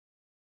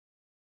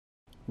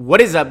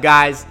What is up,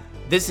 guys?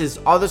 This is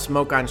All the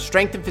Smoke on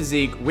Strength and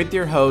Physique with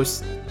your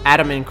hosts,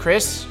 Adam and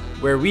Chris,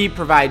 where we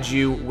provide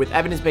you with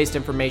evidence-based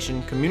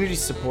information, community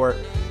support,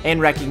 and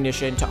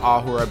recognition to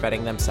all who are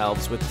betting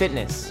themselves with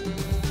fitness.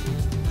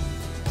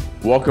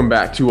 Welcome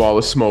back to All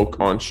the Smoke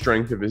on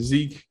Strength and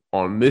Physique.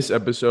 On this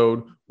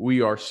episode,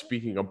 we are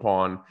speaking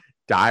upon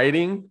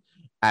dieting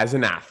as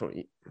an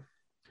athlete.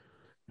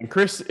 And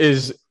Chris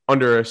is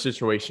under a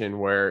situation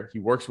where he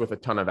works with a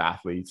ton of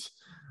athletes.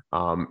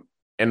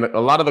 And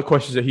a lot of the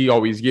questions that he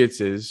always gets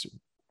is,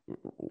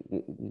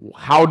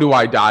 how do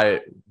I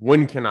diet?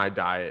 When can I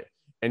diet?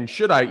 And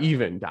should I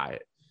even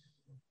diet?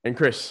 And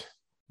Chris,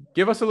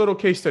 give us a little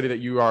case study that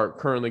you are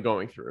currently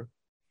going through.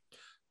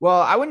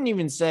 Well, I wouldn't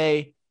even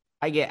say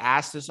I get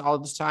asked this all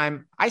the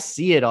time. I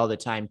see it all the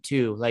time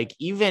too. Like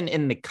even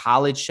in the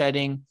college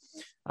setting,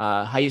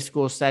 high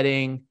school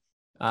setting,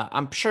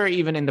 I'm sure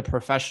even in the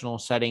professional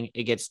setting,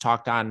 it gets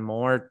talked on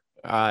more.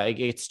 It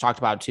gets talked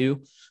about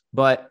too,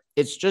 but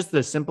it's just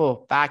the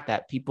simple fact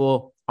that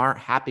people aren't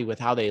happy with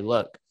how they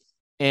look.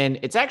 And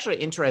it's actually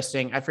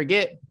interesting. I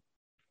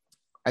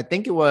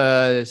think it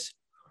was,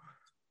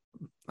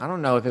 I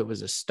don't know if it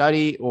was a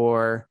study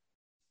or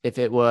if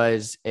it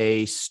was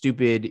a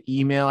stupid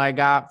email I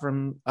got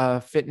from a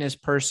fitness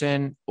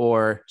person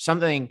or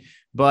something,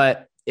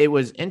 but it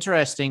was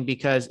interesting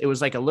because it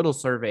was like a little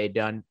survey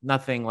done,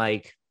 nothing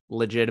like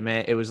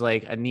legitimate. It was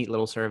like a neat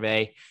little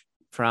survey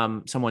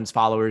from someone's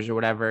followers or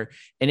whatever.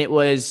 And it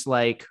was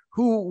like,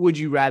 who would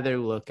you rather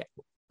look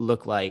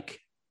like?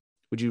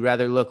 Would you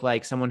rather look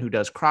like someone who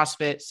does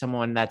CrossFit,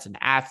 someone that's an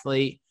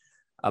athlete,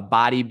 a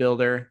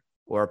bodybuilder,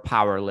 or a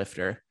power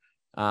lifter?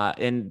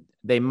 And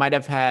they might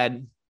have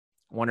had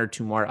one or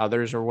two more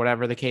others or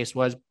whatever the case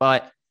was,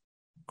 but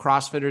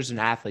CrossFitters and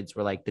athletes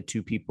were like the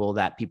two people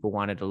that people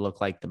wanted to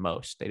look like the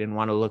most. They didn't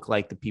want to look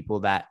like the people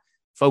that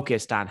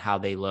focused on how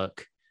they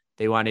look.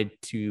 They wanted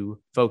to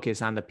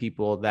focus on the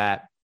people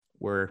that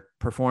were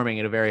performing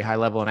at a very high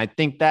level. And I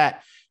think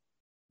that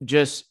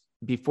just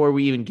before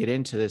we even get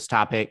into this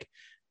topic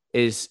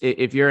is,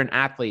 if you're an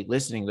athlete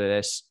listening to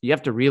this, you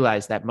have to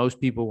realize that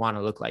most people want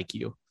to look like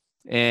you.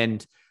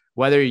 And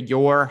whether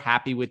you're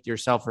happy with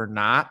yourself or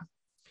not,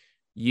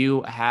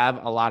 you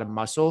have a lot of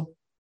muscle.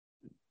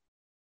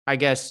 I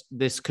guess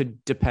this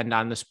could depend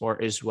on the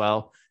sport as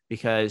well,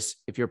 because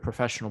if you're a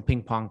professional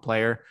ping pong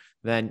player,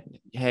 then,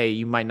 hey,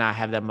 you might not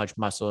have that much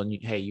muscle and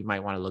you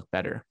might want to look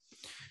better.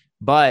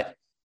 But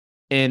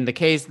in the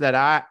case that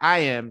I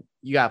am,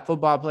 you got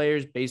football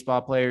players,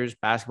 baseball players,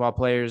 basketball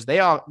players. They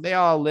all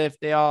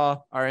lift. They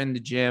all are in the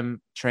gym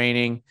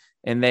training,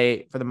 and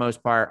they, for the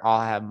most part,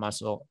 all have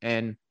muscle.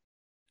 And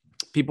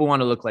people want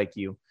to look like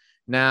you.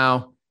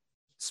 Now,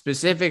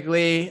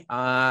 specifically,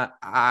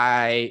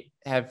 I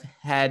have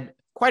had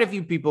quite a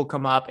few people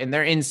come up, and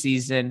they're in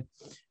season,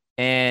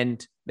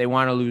 and they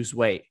want to lose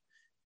weight,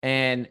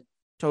 and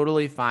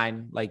totally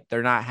fine. Like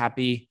they're not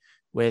happy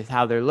with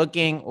how they're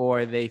looking,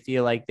 or they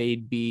feel like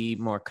they'd be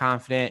more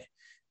confident.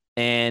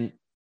 And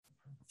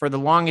for the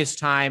longest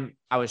time,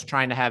 I was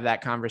trying to have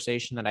that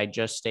conversation that I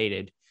just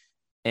stated.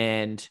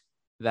 And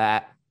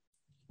that,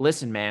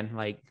 listen, man,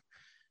 like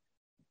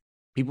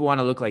people want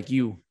to look like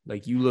you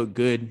look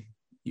good.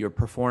 You're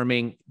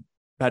performing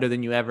better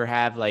than you ever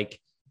have. Like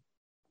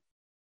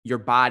your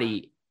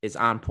body is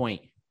on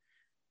point.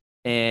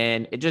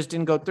 And it just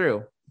didn't go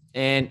through.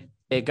 And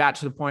it got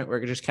to the point where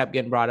it just kept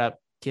getting brought up,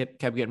 kept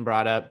getting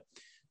brought up.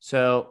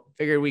 So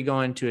figured we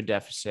go into a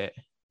deficit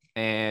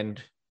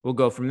and we'll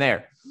go from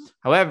there.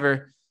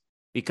 However,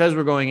 because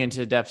we're going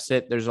into a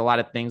deficit, there's a lot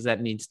of things that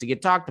needs to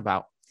get talked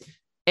about.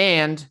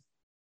 And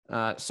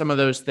some of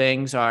those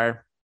things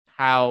are,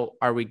 how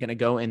are we going to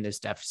go in this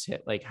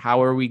deficit? Like,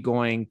 how are we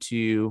going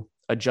to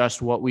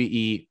adjust what we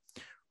eat?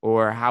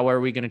 Or how are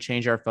we going to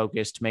change our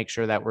focus to make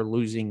sure that we're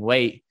losing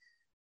weight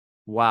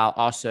while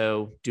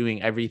also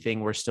doing everything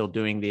we're still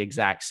doing the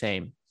exact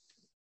same?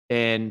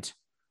 And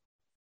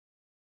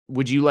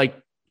would you like,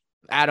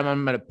 Adam,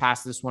 I'm going to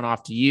pass this one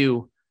off to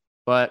you,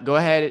 but go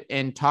ahead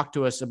and talk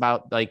to us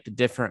about like the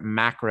different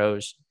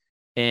macros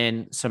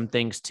and some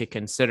things to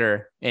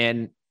consider.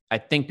 And I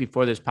think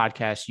before this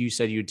podcast, you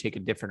said you'd take a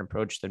different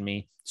approach than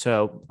me.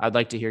 So I'd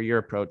like to hear your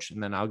approach,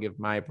 and then I'll give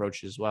my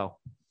approach as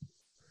well.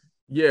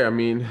 Yeah, I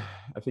mean,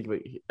 I think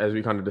as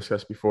we kind of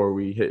discussed before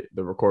we hit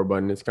the record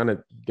button, it's kind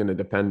of going to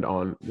depend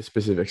on the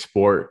specific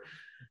sport.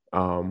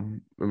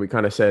 And we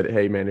kind of said,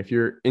 hey, man, if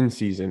you're in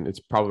season,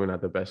 it's probably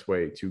not the best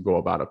way to go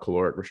about a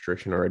caloric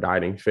restriction or a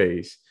dieting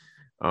phase.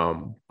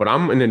 But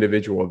I'm an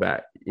individual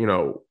that,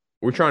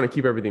 we're trying to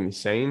keep everything the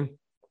same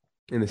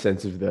in the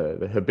sense of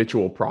the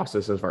habitual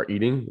process of our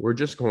eating. We're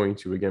just going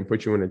to, again,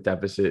 put you in a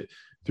deficit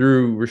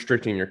through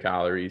restricting your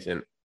calories.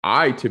 And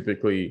I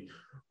typically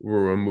will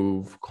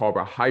remove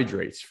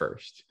carbohydrates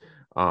first.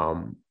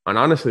 And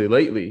honestly,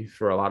 lately,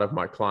 for a lot of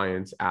my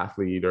clients,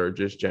 athlete or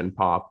just Gen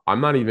Pop,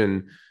 I'm not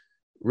even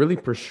really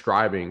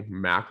prescribing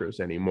macros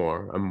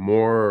anymore. I'm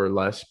more or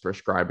less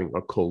prescribing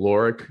a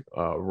caloric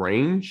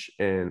range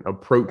and a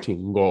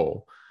protein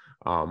goal.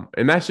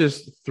 And that's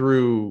just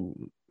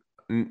through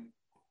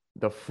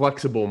the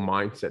flexible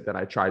mindset that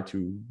I try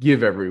to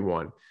give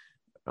everyone.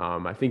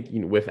 I think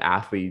with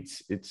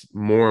athletes, it's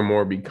more and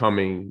more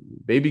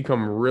they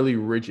become really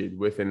rigid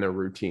within their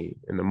routine.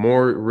 And the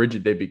more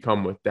rigid they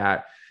become with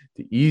that,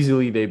 the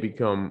easily they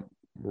become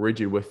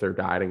rigid with their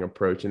dieting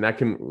approach. And that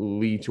can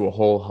lead to a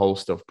whole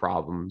host of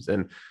problems.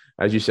 And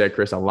as you said,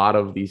 Chris, a lot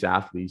of these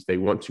athletes, they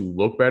want to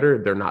look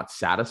better. They're not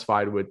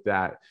satisfied with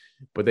that,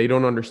 but they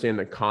don't understand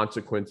the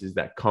consequences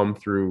that come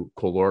through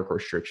caloric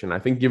restriction. I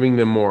think giving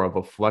them more of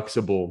a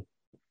flexible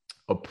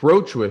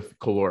approach with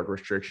caloric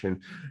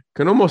restriction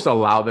can almost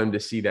allow them to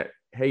see that,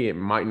 hey, it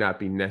might not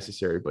be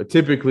necessary. But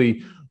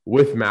typically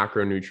with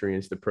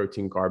macronutrients, the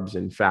protein, carbs,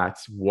 and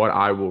fats, what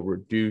I will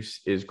reduce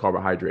is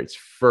carbohydrates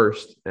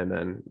first, and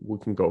then we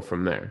can go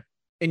from there.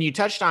 And you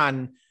touched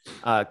on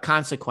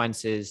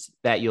consequences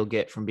that you'll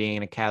get from being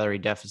in a calorie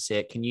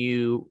deficit. Can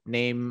you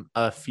name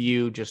a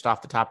few just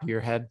off the top of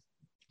your head?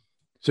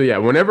 So yeah,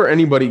 whenever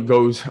anybody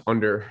goes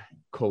under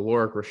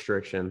caloric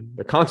restriction,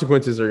 the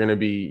consequences are going to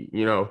be,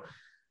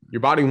 your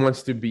body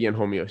wants to be in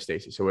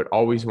homeostasis. So it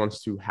always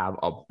wants to have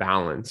a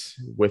balance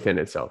within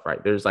itself,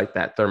 right? There's like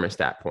that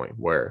thermostat point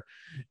where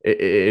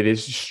it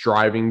is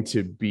striving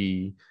to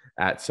be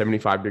at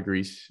 75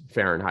 degrees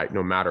Fahrenheit,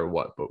 no matter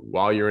what. But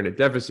while you're in a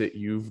deficit,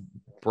 you've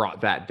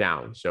brought that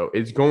down. So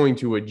it's going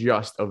to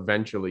adjust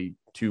eventually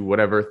to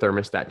whatever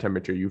thermostat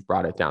temperature you've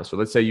brought it down. So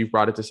let's say you've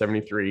brought it to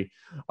 73.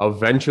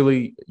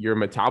 Eventually, your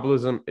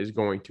metabolism is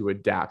going to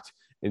adapt.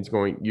 It's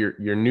going,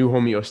 your new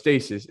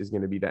homeostasis is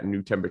going to be that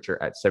new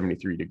temperature at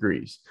 73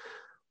 degrees.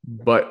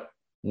 But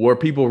where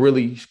people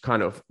really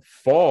kind of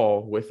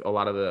fall with a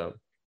lot of the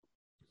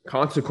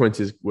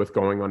consequences with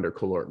going under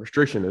caloric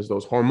restriction is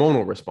those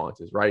hormonal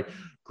responses, right?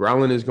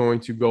 Ghrelin is going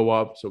to go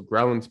up. So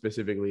ghrelin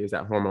specifically is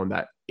that hormone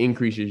that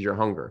increases your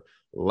hunger.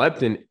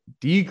 Leptin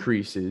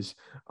decreases,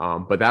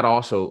 but that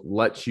also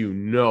lets you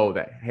know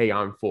that, hey,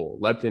 I'm full.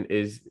 Leptin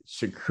is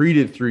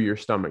secreted through your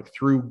stomach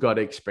through gut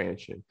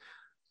expansion.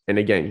 And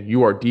again,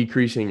 you are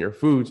decreasing your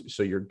foods,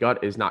 so your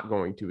gut is not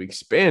going to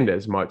expand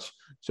as much.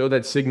 So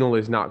that signal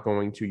is not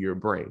going to your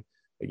brain.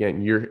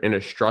 Again, you're in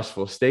a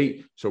stressful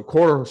state, so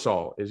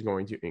cortisol is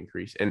going to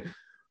increase. And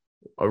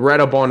I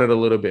read up on it a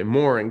little bit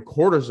more, and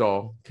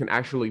cortisol can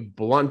actually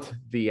blunt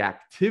the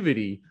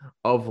activity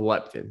of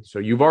leptin. So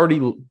you've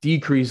already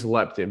decreased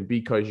leptin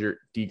because you're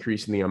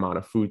decreasing the amount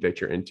of food that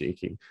you're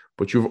intaking,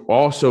 but you've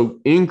also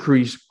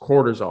increased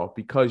cortisol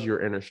because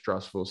you're in a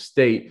stressful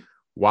state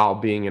while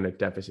being in a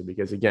deficit,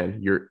 because again,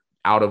 you're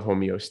out of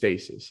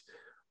homeostasis.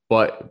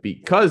 But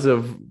because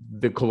of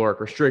the caloric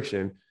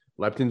restriction,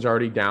 leptin's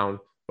already down,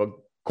 but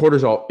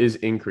cortisol is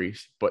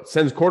increased. But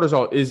since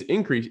cortisol is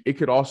increased, it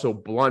could also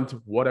blunt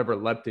whatever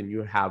leptin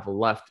you have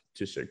left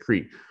to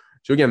secrete.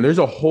 So again, there's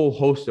a whole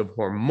host of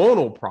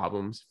hormonal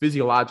problems,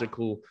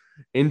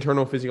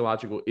 internal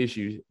physiological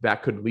issues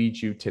that could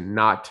lead you to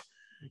not,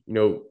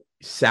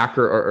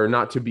 or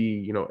not to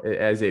be,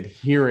 as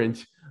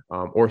adherent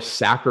or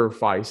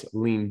sacrifice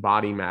lean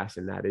body mass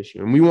in that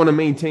issue. And we want to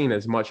maintain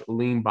as much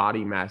lean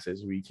body mass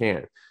as we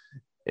can.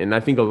 And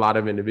I think a lot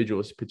of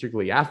individuals,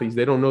 particularly athletes,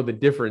 they don't know the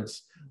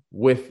difference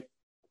with,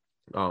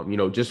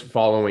 just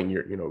following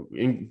your,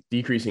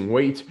 decreasing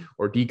weight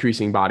or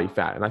decreasing body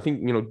fat. And I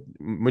think,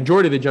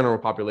 majority of the general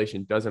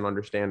population doesn't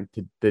understand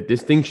the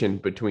distinction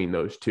between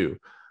those two.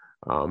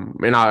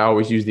 And I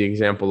always use the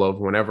example of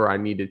whenever I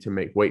needed to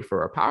make weight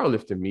for a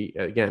powerlifting meet,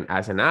 again,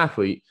 as an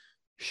athlete,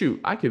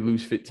 I could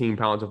lose 15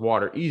 pounds of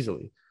water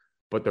easily,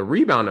 but the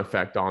rebound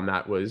effect on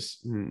that was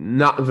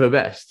not the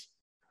best.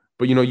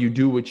 But, you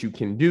do what you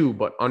can do,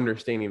 but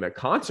understanding the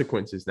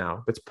consequences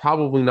now, that's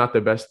probably not the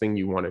best thing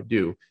you want to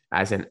do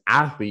as an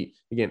athlete.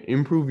 Again,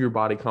 improve your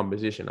body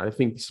composition. I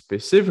think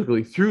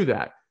specifically through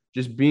that,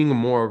 just being a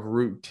more of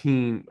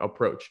routine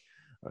approach.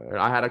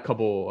 I had a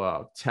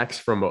couple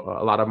texts from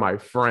a lot of my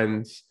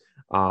friends.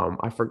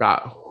 I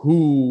forgot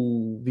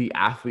who the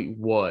athlete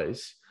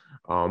was.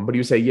 But he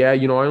would say, yeah,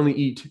 I only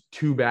eat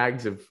 2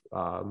 bags of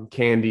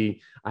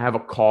candy. I have a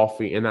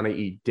coffee and then I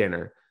eat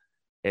dinner.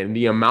 And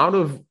the amount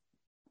of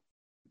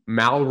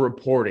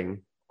malreporting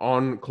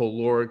on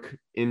caloric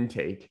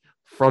intake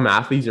from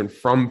athletes and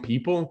from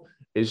people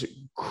is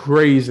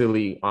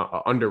crazily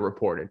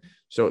underreported.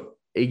 So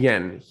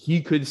again, he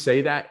could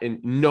say that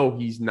and no,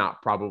 he's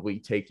not probably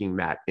taking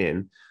that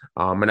in.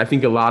 And I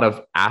think a lot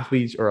of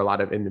athletes or a lot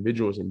of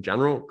individuals in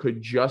general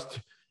could just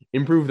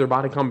improve their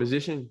body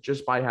composition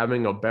just by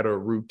having a better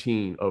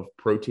routine of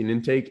protein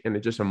intake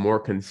and just a more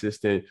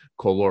consistent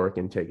caloric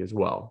intake as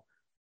well.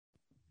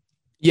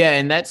 Yeah.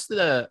 And that's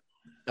the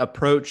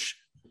approach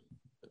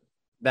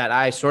that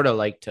I sort of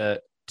like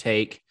to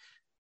take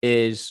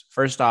is,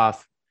 first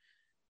off,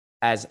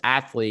 as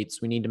athletes,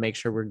 we need to make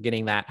sure we're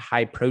getting that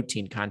high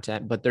protein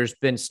content, but there's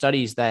been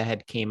studies that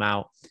had came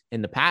out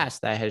in the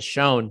past that has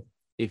shown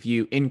if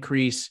you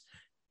increase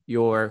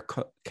your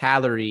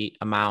calorie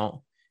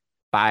amount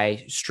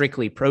by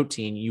strictly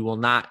protein, you will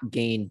not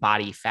gain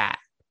body fat.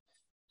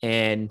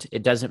 And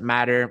it doesn't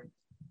matter.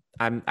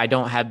 I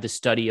don't have the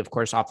study, of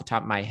course, off the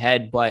top of my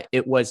head, but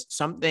it was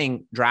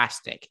something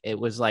drastic. It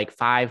was like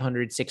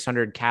 500,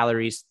 600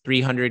 calories,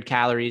 300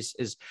 calories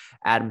is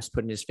Adam's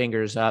putting his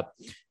fingers up,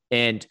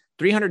 and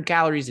 300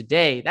 calories a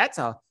day. That's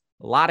a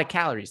lot of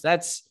calories.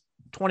 That's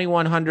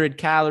 2,100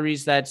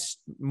 calories. That's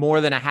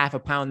more than a half a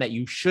pound that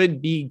you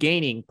should be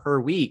gaining per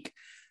week.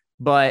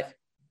 But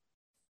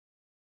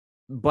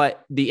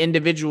the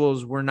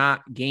individuals were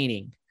not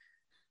gaining.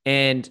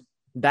 And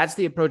that's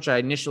the approach I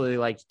initially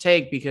like to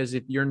take, because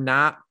if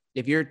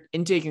you're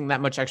intaking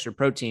that much extra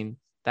protein,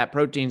 that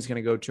protein is going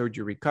to go towards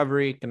your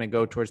recovery, going to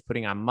go towards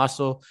putting on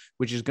muscle,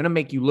 which is going to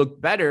make you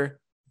look better.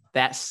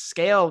 That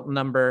scale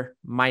number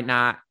might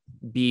not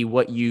be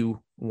what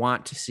you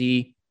want to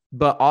see,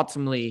 but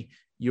ultimately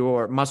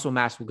your muscle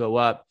mass will go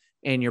up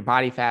and your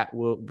body fat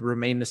will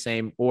remain the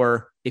same.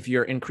 Or if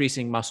you're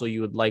increasing muscle,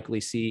 you would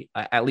likely see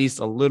at least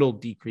a little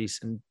decrease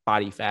in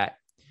body fat.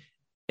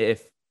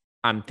 If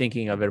I'm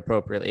thinking of it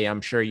appropriately,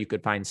 I'm sure you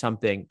could find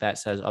something that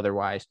says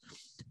otherwise.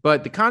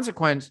 But the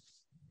consequence,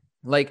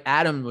 like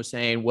Adam was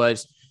saying,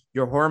 was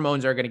your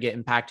hormones are going to get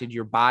impacted.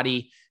 Your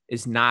body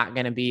is not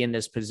going to be in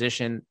this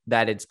position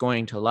that it's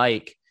going to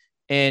like.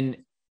 And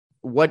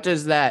what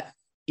does that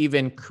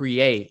even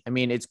create? I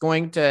mean, it's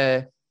going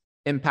to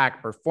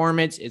impact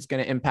performance. It's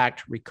going to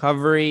impact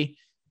recovery.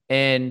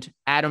 And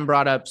Adam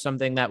brought up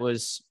something that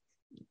was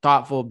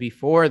thoughtful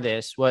before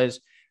this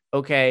was,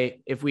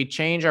 okay, if we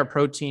change our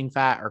protein,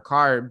 fat, or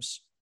carbs,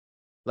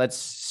 let's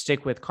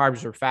stick with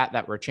carbs or fat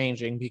that we're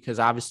changing, because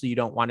obviously you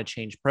don't want to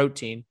change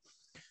protein.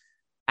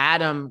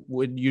 Adam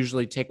would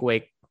usually take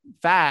away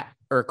fat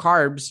or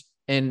carbs,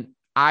 and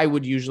I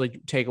would usually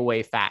take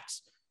away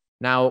fats.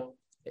 Now,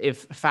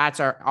 if fats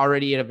are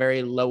already at a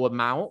very low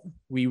amount,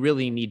 we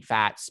really need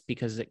fats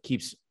because it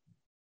keeps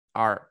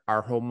our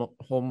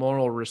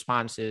hormonal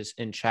responses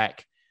in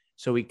check.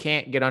 So we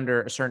can't get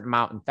under a certain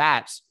amount in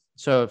fats.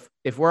 So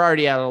if we're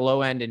already at a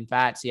low end in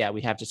fats, yeah,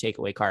 we have to take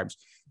away carbs.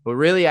 But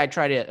really, I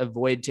try to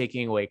avoid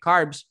taking away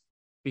carbs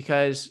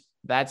because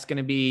that's going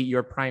to be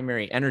your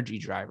primary energy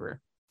driver.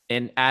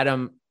 And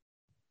Adam,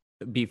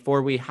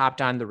 before we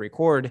hopped on the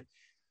record,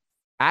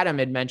 Adam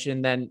had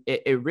mentioned then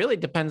it really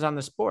depends on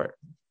the sport.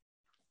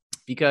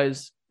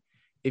 Because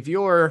if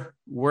you're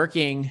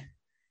working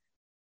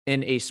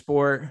in a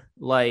sport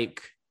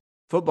like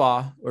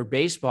football or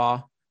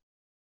baseball,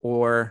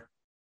 or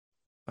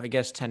I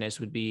guess tennis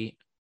would be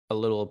a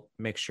little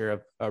mixture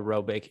of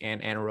aerobic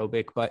and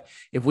anaerobic. But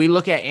if we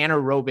look at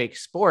anaerobic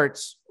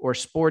sports, or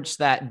sports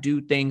that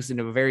do things in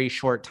a very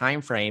short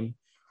time frame,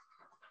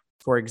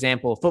 for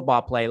example,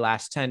 football play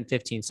lasts 10,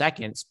 15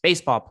 seconds,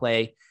 baseball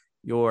play,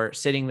 you're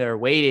sitting there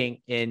waiting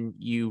and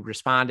you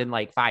respond in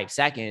like 5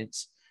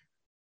 seconds.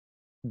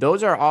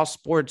 Those are all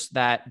sports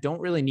that don't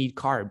really need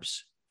carbs,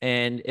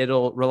 and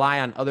it'll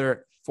rely on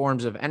other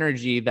forms of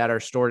energy that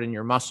are stored in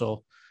your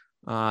muscle,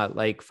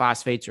 like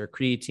phosphates or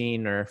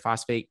creatine or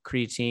phosphate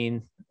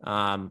creatine.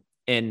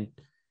 And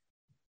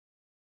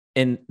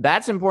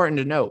that's important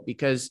to note,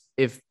 because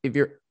if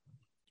you're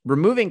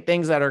removing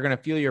things that are going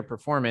to fuel your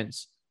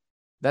performance,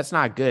 that's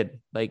not good.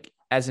 Like,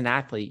 as an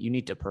athlete, you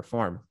need to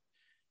perform.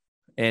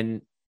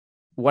 And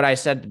what I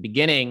said at the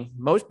beginning,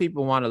 most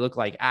people want to look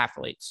like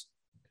athletes.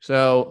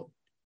 So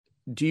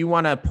do you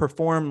want to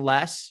perform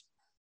less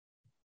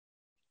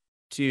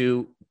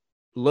to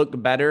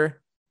look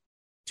better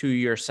to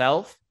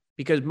yourself?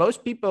 Because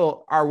most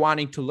people are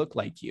wanting to look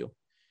like you.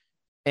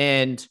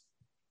 And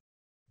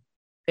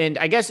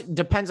I guess it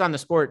depends on the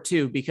sport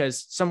too,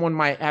 because someone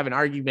might have an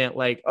argument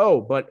like, oh,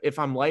 but if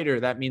I'm lighter,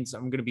 that means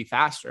I'm going to be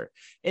faster.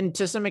 And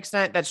to some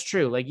extent, that's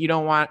true. Like, you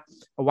don't want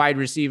a wide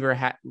receiver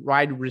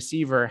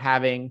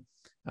having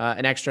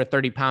an extra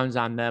 30 pounds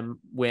on them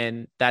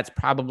when that's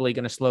probably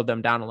going to slow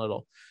them down a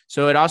little.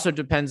 So it also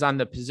depends on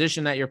the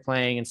position that you're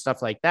playing and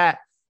stuff like that.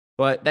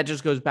 But that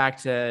just goes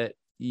back to,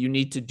 you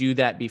need to do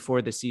that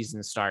before the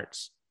season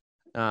starts.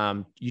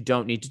 You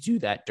don't need to do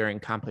that during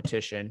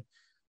competition.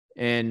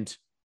 And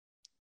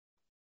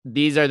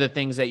these are the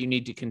things that you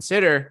need to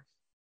consider.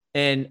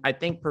 And I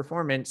think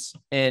performance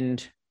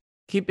and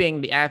keeping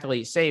the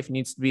athlete safe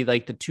needs to be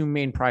like the two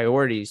main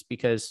priorities,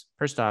 because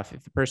first off,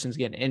 if the person's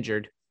getting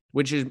injured,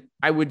 which is,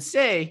 I would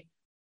say,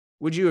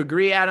 would you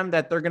agree, Adam,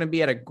 that they're going to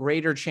be at a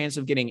greater chance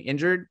of getting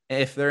injured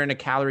if they're in a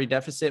calorie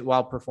deficit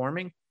while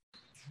performing?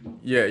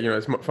 Yeah,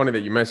 it's funny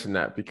that you mentioned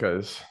that,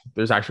 because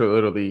there's actually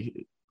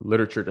literally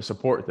literature to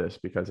support this.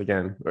 Because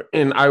again,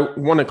 and I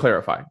want to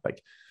clarify,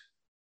 like,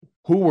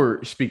 who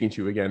we're speaking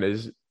to again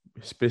is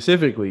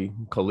specifically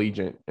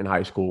collegiate and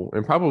high school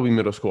and probably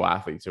middle school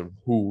athletes of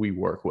who we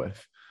work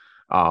with.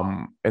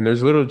 And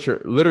there's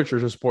literature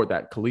to support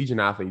that collegiate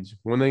athletes,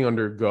 when they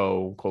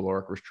undergo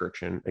caloric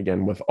restriction,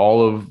 again, with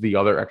all of the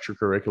other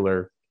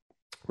extracurricular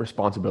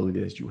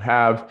responsibilities you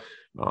have,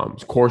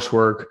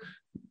 coursework,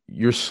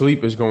 your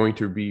sleep is going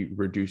to be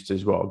reduced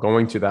as well.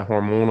 Going to that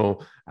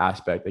hormonal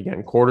aspect,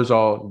 again,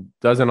 cortisol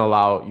doesn't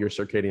allow your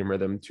circadian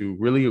rhythm to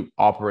really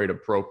operate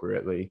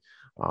appropriately.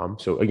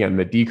 So again,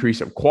 the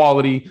decrease of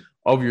quality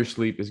of your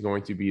sleep is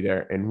going to be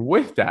there. And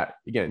with that,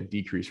 again,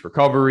 decreased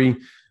recovery,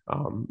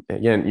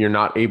 Again, you're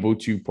not able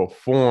to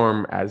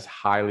perform as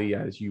highly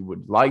as you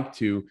would like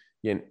to,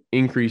 again,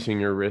 increasing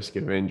your risk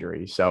of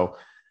injury. So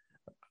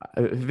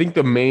I think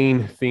the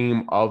main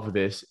theme of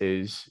this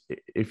is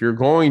if you're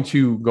going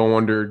to go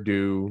under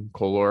do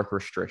caloric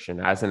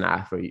restriction as an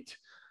athlete,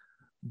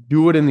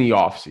 do it in the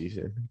off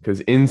season,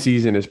 because in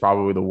season is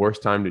probably the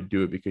worst time to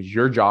do it because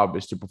your job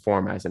is to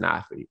perform as an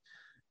athlete.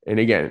 And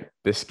again,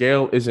 the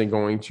scale isn't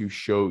going to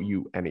show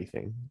you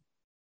anything.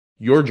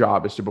 Your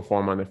job is to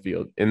perform on the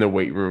field, in the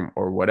weight room,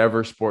 or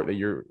whatever sport that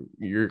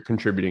you're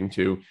contributing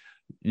to.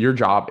 Your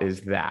job is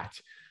that.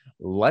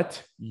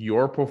 Let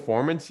your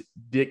performance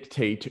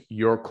dictate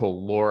your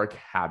caloric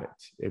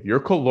habits. If your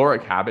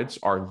caloric habits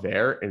are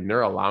there and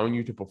they're allowing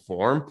you to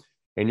perform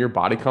and your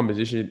body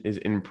composition is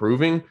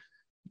improving,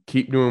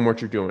 keep doing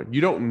what you're doing.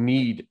 You don't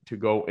need to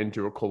go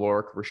into a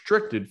caloric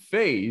restricted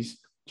phase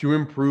to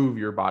improve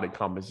your body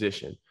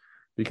composition.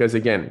 Because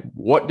again,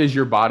 what does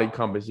your body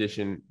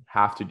composition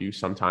have to do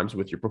sometimes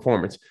with your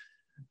performance?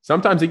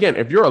 Sometimes, again,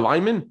 if you're a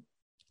lineman,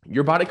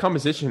 your body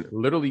composition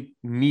literally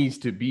needs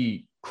to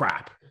be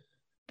crap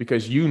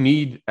because you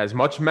need as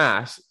much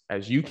mass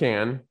as you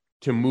can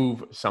to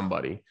move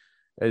somebody.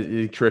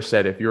 As Chris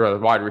said, if you're a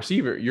wide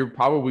receiver, you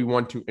probably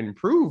want to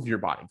improve your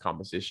body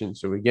composition.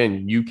 So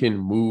again, you can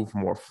move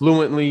more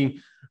fluently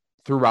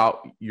throughout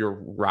your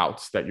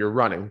routes that you're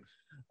running.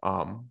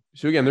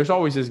 So again, there's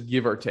always this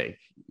give or take.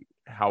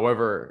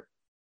 However,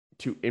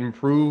 to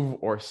improve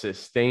or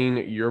sustain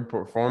your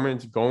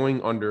performance,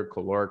 going under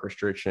caloric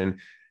restriction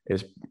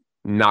is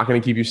not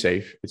going to keep you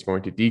safe. It's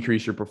going to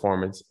decrease your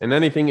performance. And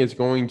anything is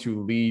going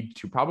to lead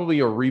to probably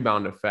a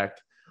rebound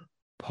effect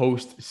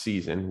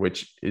post-season,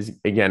 which is,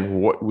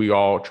 again, what we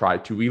all try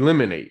to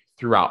eliminate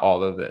throughout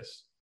all of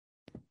this.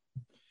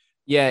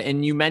 Yeah,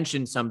 and you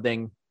mentioned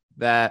something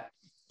that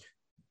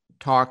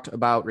talked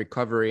about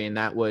recovery, and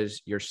that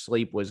was your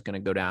sleep was going to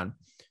go down.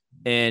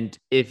 And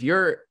if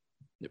you're,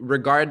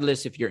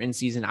 regardless if you're in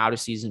season, out of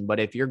season, but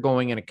if you're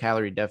going in a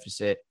calorie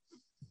deficit,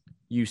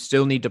 you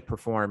still need to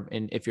perform.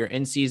 And if you're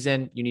in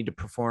season, you need to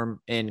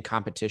perform in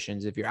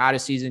competitions. If you're out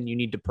of season, you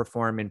need to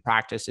perform in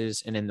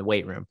practices and in the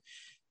weight room.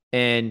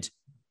 And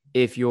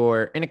if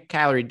you're in a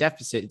calorie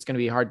deficit, it's going to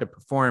be hard to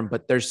perform,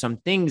 but there's some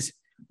things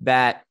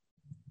that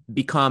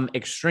become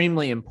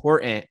extremely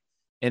important,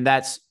 and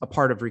that's a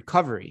part of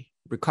recovery.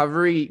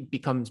 Recovery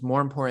becomes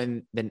more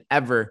important than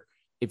ever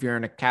if you're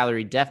in a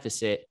calorie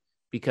deficit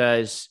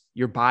because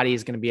your body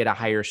is going to be at a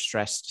higher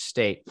stressed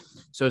state.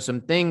 So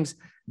some things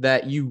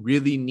that you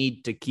really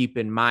need to keep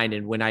in mind.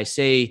 And when I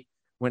say,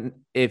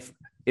 if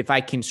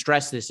I can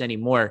stress this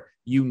anymore,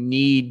 you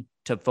need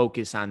to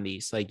focus on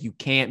these. Like, you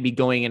can't be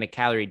going in a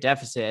calorie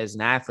deficit as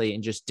an athlete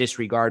and just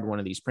disregard one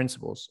of these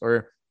principles,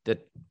 or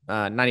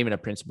not even a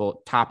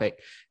principle, topic.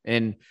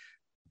 And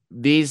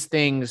these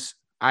things,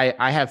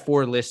 I have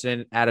 4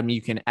 listed. Adam,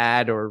 you can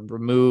add or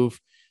remove,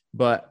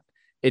 but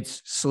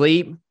it's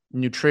sleep,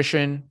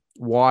 nutrition,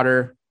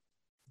 water,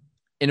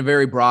 in a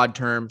very broad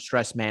term,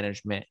 stress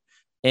management.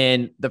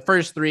 And the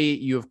first 3,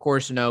 you of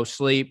course know.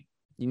 Sleep,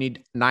 you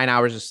need 9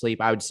 hours of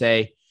sleep. I would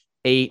say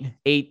 8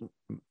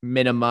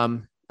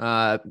 minimum.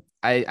 I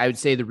would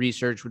say the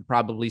research would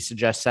probably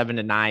suggest 7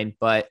 to 9,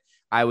 but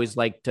I always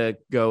like to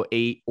go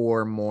 8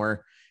 or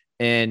more.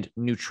 And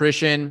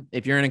nutrition,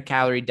 if you're in a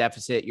calorie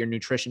deficit, your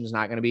nutrition is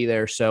not going to be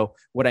there. So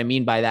what I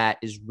mean by that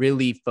is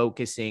really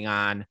focusing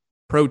on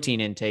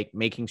protein intake,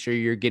 making sure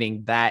you're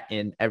getting that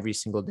in every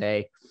single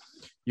day.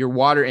 Your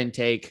water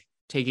intake,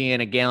 taking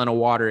in a gallon of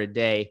water a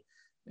day.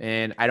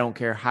 And I don't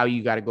care how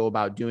you got to go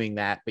about doing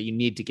that, but you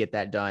need to get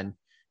that done.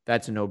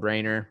 That's a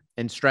no-brainer.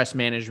 And stress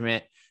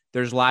management,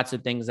 there's lots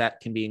of things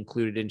that can be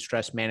included in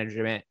stress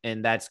management,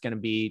 and that's going to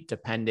be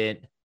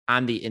dependent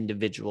on the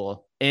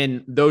individual.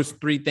 And those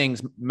 3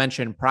 things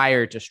mentioned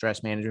prior to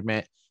stress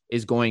management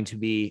is going to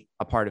be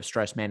a part of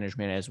stress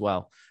management as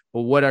well.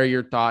 But what are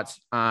your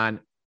thoughts on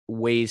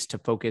ways to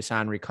focus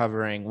on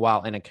recovering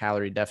while in a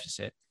calorie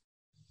deficit?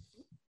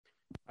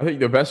 I think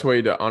the best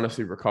way to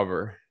honestly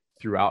recover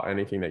throughout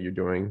anything that you're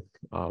doing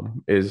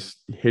is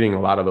hitting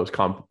a lot of those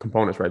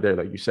components right there.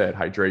 Like you said,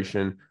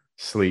 hydration,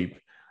 sleep.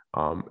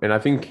 And I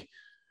think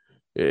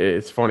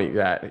it's funny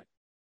that,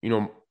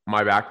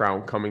 my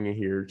background coming in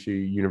here to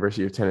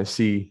University of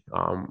Tennessee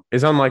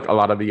is unlike a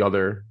lot of the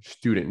other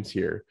students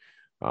here.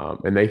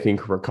 And they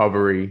think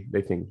recovery,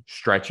 they think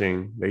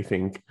stretching, they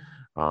think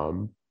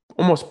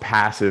almost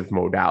passive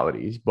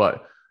modalities,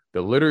 but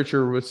the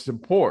literature would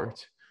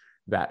support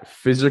that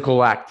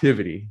physical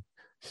activity,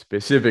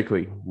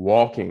 specifically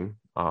walking,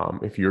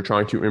 if you're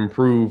trying to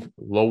improve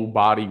low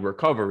body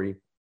recovery,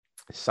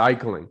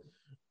 cycling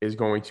is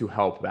going to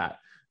help that.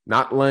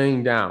 Not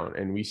laying down.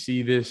 And we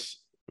see this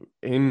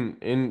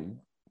in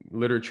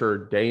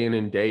literature day in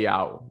and day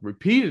out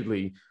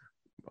repeatedly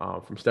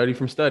from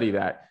study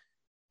that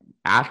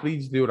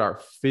athletes that are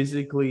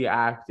physically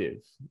active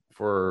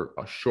for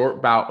a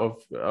short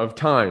bout of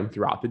time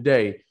throughout the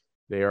day,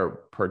 they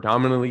are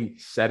predominantly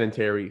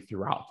sedentary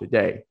throughout the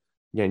day.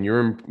 Again, you're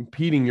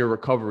impeding your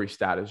recovery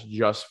status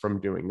just from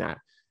doing that.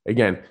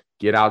 Again,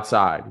 get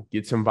outside,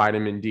 get some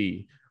vitamin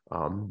D,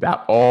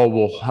 That all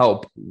will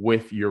help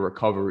with your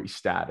recovery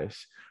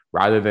status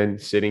rather than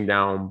sitting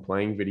down,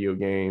 playing video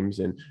games,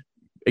 and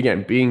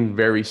again, being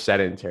very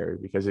sedentary,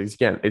 because it's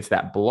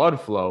that blood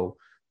flow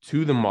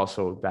to the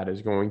muscle that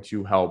is going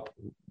to help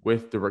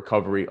with the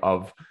recovery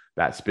of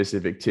that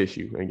specific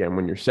tissue. Again,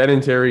 when you're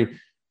sedentary,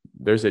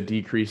 there's a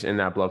decrease in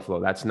that blood flow.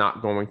 That's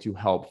not going to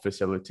help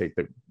facilitate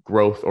the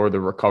growth or the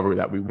recovery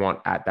that we want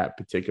at that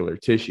particular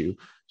tissue.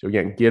 So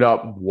again, get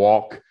up,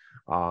 walk.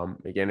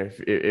 Again, if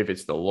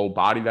it's the low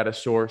body that is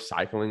sore,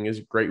 cycling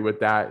is great with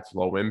that. It's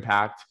low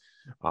impact.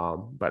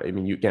 But I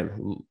mean, you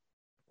again,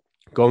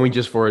 going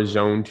just for a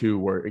zone 2,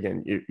 where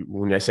again,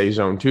 when I say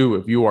zone 2,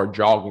 if you are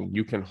jogging,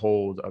 you can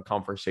hold a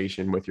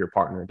conversation with your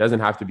partner. It doesn't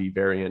have to be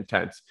very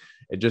intense.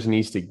 It just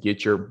needs to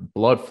get your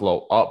blood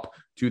flow up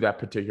to that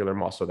particular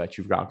muscle that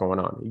you've got going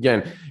on.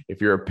 Again,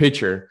 if you're a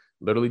pitcher,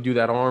 literally do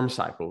that arm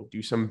cycle,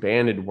 do some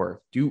banded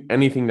work, do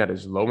anything that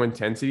is low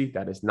intensity,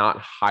 that is not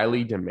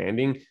highly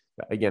demanding,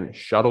 that again,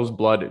 shuttles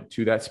blood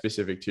to that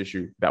specific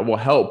tissue. That will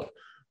help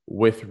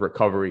with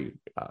recovery,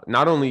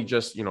 not only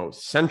just,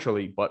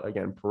 centrally, but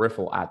again,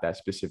 peripheral at that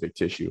specific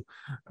tissue.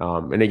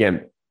 And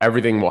again,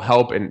 everything will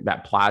help in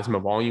that plasma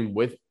volume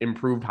with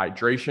improved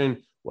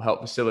hydration will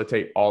help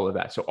facilitate all of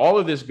that. So all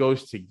of this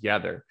goes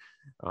together.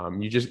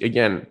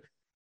 Again,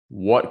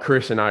 what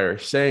Chris and I are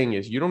saying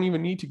is you don't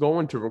even need to go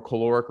into a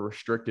caloric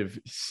restrictive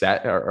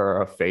set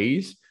or a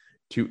phase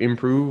to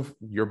improve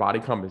your body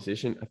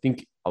composition. I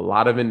think a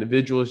lot of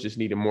individuals just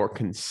need a more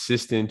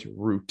consistent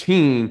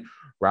routine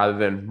rather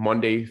than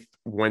Monday,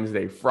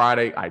 Wednesday,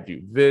 Friday, I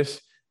do this,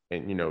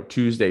 and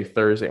Tuesday,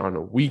 Thursday on the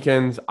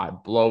weekends, I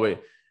blow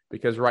it,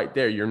 because right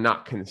there, you're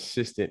not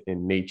consistent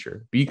in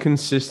nature. Be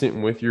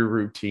consistent with your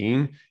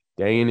routine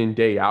day in and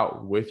day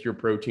out, with your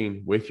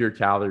protein, with your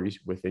calories,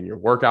 within your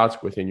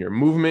workouts, within your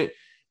movement,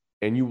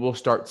 and you will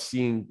start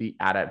seeing the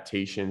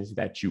adaptations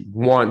that you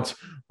want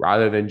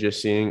rather than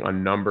just seeing a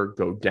number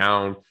go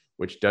down,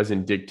 which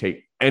doesn't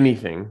dictate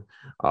anything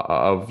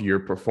of your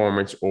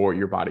performance or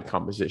your body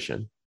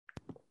composition.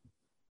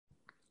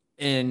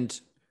 And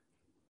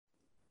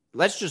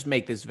let's just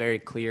make this very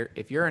clear.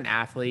 If you're an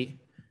athlete,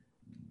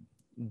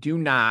 do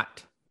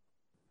not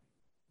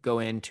go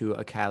into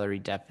a calorie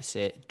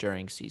deficit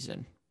during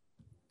season.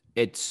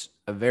 It's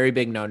a very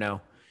big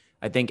no-no.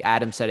 I think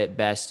Adam said it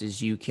best,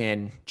 is you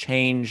can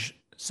change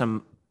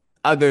some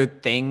other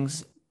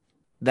things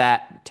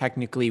that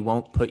technically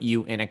won't put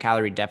you in a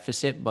calorie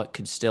deficit, but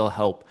could still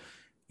help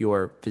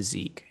your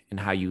physique and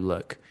how you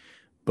look.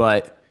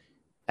 But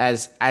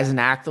as an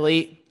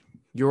athlete,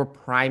 your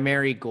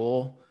primary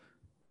goal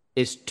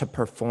is to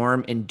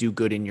perform and do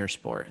good in your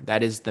sport.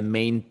 That is the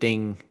main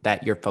thing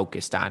that you're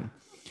focused on.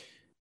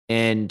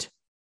 And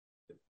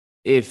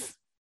if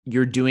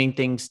you're doing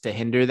things to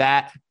hinder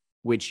that,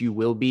 which you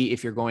will be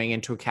if you're going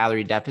into a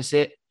calorie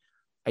deficit,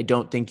 I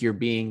don't think you're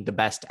being the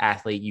best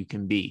athlete you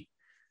can be.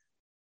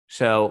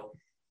 So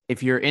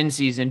if you're in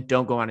season,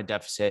 don't go on a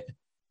deficit,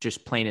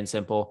 just plain and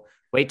simple.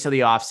 Wait till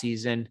the off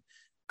season,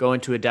 go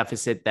into a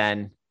deficit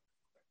then,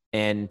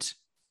 and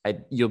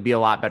you'll be a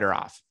lot better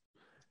off.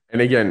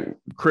 And again,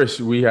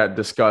 Chris, we had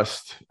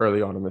discussed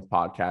early on in this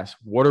podcast,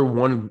 what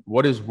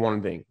is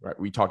one thing, right?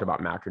 We talked about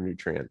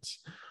macronutrients.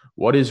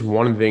 What is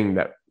one thing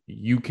that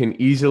you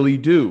can easily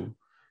do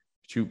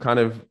to kind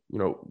of,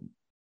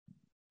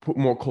 put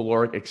more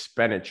caloric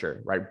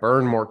expenditure, right?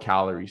 Burn more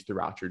calories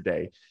throughout your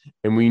day.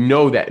 And we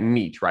know that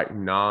NEAT, right?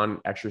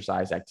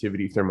 Non-exercise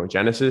activity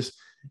thermogenesis,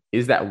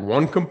 is that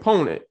one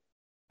component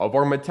of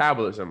our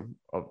metabolism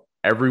of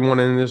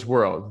everyone in this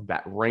world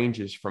that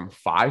ranges from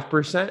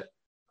 5%,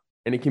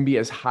 and it can be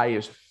as high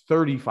as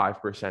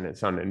 35% in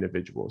some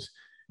individuals.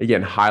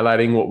 Again,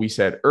 highlighting what we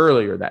said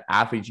earlier, that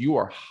athletes, you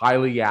are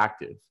highly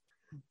active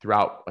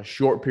throughout a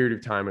short period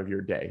of time of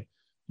your day.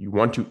 You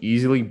want to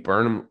easily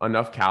burn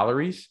enough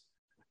calories,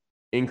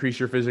 increase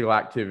your physical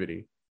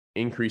activity,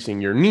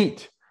 increasing your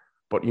NEAT.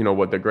 But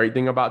what the great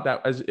thing about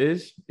that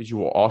is you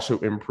will also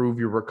improve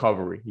your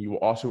recovery. You will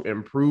also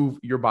improve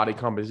your body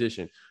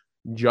composition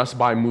just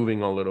by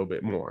moving a little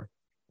bit more.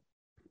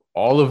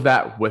 All of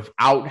that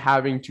without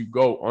having to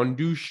go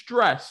undue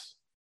stress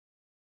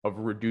of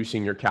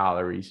reducing your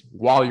calories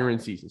while you're in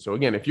season. So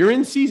again, if you're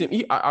in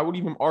season, I would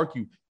even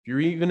argue, if you're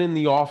even in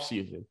the off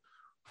season,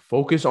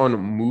 focus on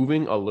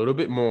moving a little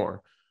bit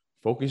more.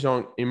 Focus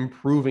on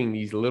improving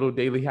these little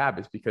daily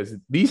habits, because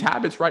these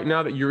habits right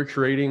now that you're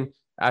creating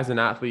as an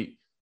athlete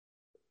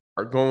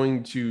are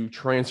going to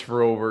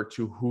transfer over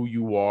to who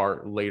you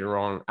are later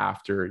on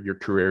after your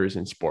career is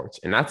in sports.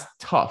 And that's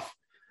tough.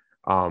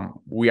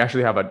 We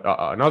actually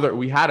have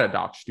we had a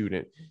doc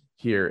student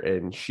here,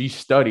 and she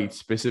studied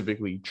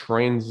specifically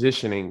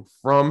transitioning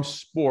from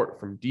sport,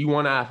 from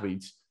D1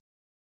 athletes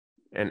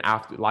and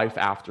after life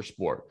after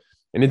sport.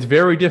 And it's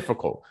very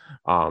difficult.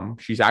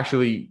 She's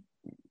actually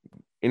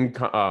in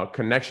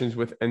connections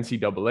with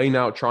NCAA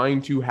now,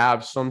 trying to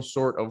have some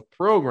sort of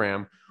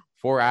program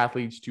for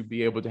athletes to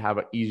be able to have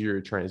an easier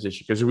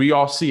transition, because we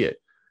all see it.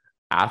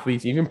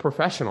 Athletes, even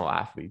professional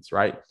athletes,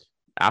 right?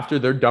 After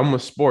they're done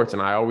with sports,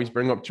 and I always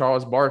bring up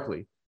Charles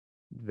Barkley,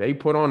 they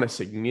put on a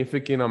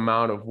significant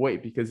amount of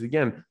weight because,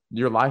 again,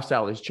 your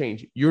lifestyle has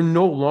changed. You're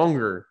no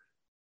longer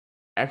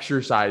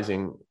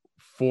exercising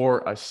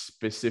for a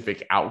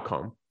specific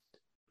outcome.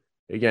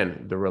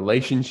 Again, the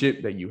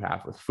relationship that you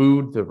have with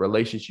food, the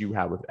relationship you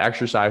have with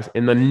exercise,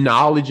 and the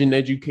knowledge and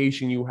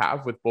education you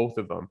have with both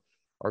of them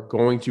are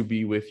going to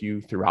be with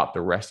you throughout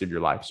the rest of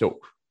your life. So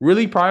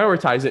really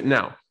prioritize it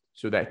now.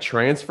 So that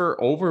transfer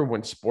over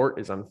when sport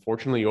is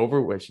unfortunately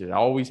over, which it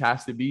always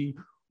has to be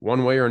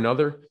one way or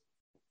another,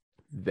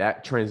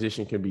 that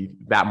transition can be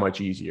that much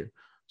easier.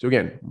 So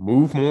again,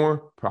 move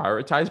more,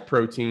 prioritize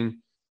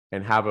protein,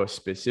 and have a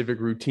specific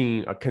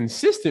routine, a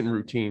consistent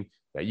routine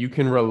that you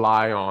can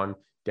rely on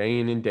day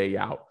in and day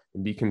out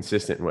and be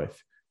consistent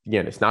with.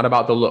 Again, it's not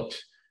about the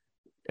looks.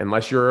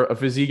 Unless you're a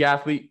physique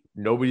athlete,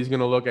 nobody's going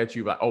to look at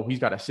you like, oh, he's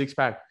got a six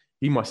pack,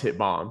 he must hit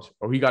bombs.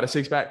 Or he got a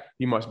six pack,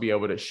 he must be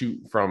able to shoot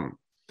from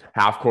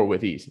half court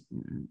with ease.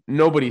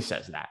 Nobody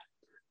says that.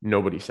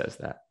 Nobody says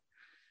that.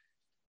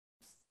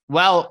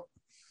 Well,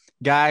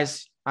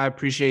 guys, I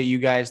appreciate you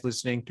guys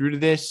listening through to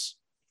this.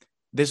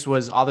 This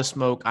was All the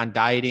Smoke on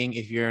dieting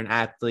if you're an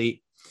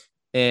athlete.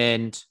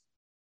 And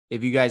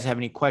if you guys have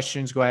any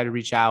questions, go ahead and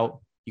reach out.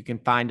 You can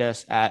find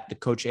us at the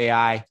Coach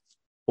AI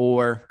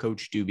or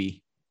Coach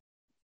Doobie.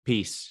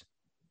 Peace.